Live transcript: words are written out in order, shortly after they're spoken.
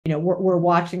we're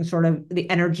watching sort of the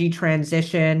energy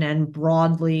transition and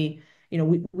broadly,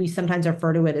 we sometimes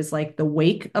refer to it as like the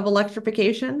wake of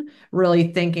electrification,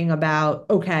 really thinking about,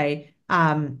 okay,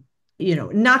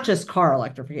 not just car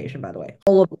electrification, by the way,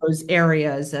 all of those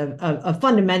areas of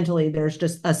fundamentally, there's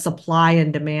just a supply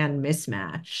and demand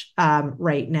mismatch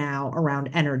right now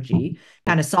around energy.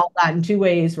 Kind of solve that in two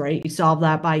ways, right? You solve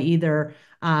that by either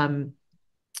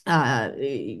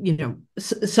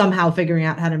somehow figuring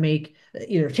out how to make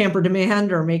either tamper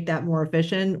demand or make that more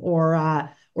efficient,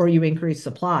 or you increase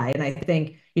supply. And I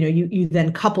think, you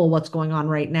then couple what's going on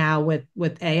right now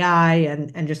with AI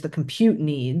and just the compute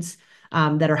needs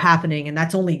that are happening, and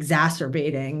that's only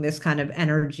exacerbating this kind of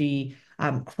energy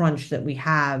crunch that we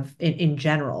have in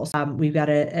general. We've got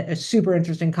a super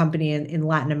interesting company in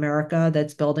Latin America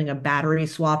that's building a battery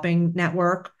swapping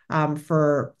network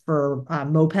for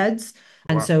mopeds.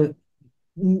 And Wow. so,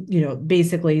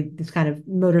 basically, these kind of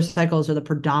motorcycles are the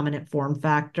predominant form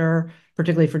factor,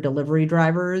 particularly for delivery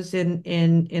drivers in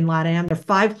LATAM. There are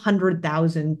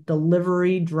 500,000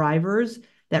 delivery drivers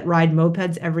that ride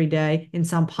mopeds every day in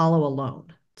São Paulo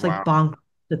alone. It's like Wow. bonk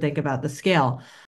to think about the scale.